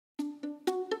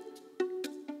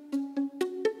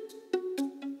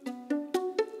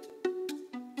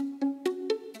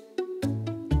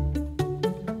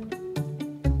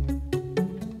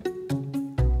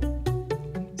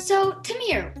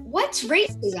Tamir, what's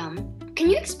racism? Can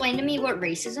you explain to me what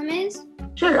racism is?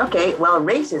 Sure, okay. Well,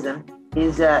 racism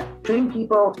is treating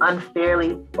people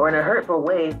unfairly or in a hurtful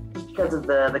way just because of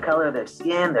the color of their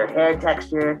skin, their hair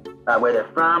texture, where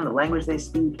they're from, the language they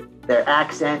speak, their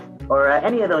accent, or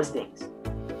any of those things.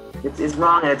 It's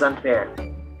wrong and it's unfair.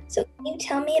 So can you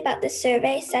tell me about the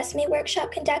survey Sesame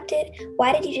Workshop conducted?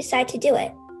 Why did you decide to do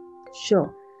it?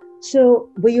 Sure. So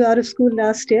were you out of school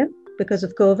last year because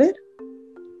of COVID?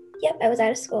 Yep, I was out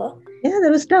of school. Yeah,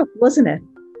 that was tough, wasn't it?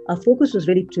 Our focus was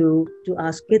really to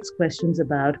ask kids questions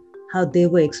about how they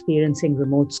were experiencing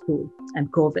remote school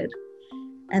and COVID.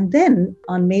 And then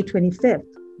on May 25th,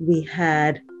 we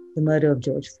had the murder of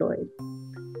George Floyd.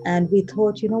 And we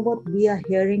thought, you know what, we are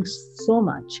hearing so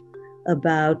much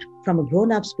about, from a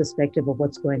grown-up's perspective of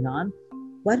what's going on.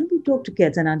 Why don't we talk to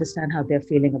kids and understand how they're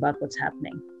feeling about what's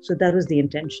happening? So that was the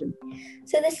intention.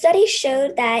 So the study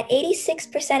showed that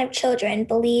 86% of children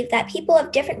believe that people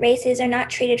of different races are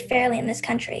not treated fairly in this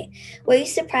country. Were you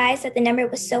surprised that the number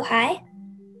was so high?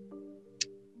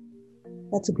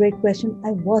 That's a great question.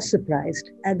 I was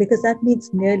surprised because that means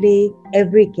nearly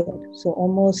every kid, so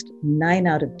almost 9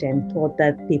 out of 10, thought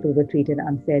that people were treated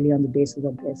unfairly on the basis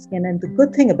of their skin. And the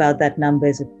good thing about that number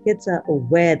is if kids are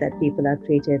aware that people are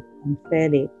treated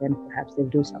unfairly, then perhaps they'll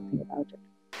do something about it.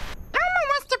 Elmo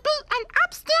wants to be an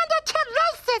upstander to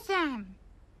racism.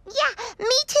 Yeah,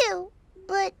 me too.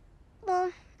 But, well,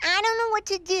 I don't know what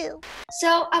to do.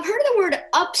 So I've heard the word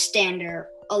upstander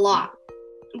a lot.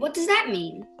 What does that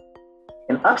mean?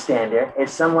 An upstander is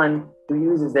someone who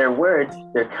uses their words,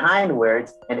 their kind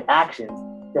words and actions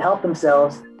to help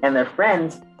themselves and their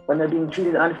friends when they're being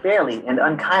treated unfairly and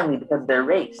unkindly because of their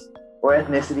race or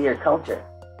ethnicity or culture.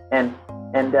 And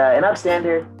an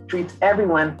upstander treats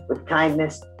everyone with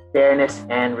kindness, fairness,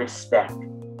 and respect.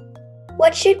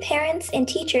 What should parents and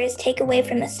teachers take away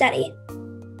from the study?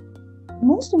 The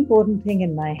most important thing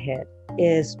in my head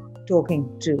is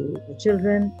talking to the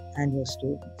children and your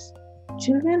students.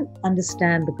 Children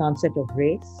understand the concept of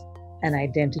race and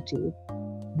identity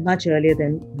much earlier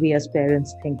than we as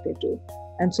parents think they do.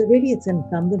 And so really it's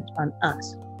incumbent on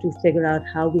us to figure out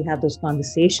how we have those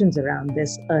conversations around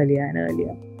this earlier and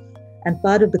earlier. And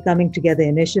part of the Coming Together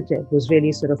initiative was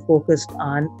really sort of focused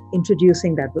on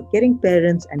introducing that, getting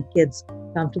parents and kids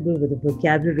comfortable with the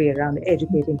vocabulary around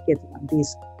educating kids on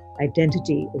these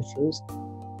identity issues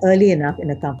early enough in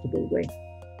a comfortable way.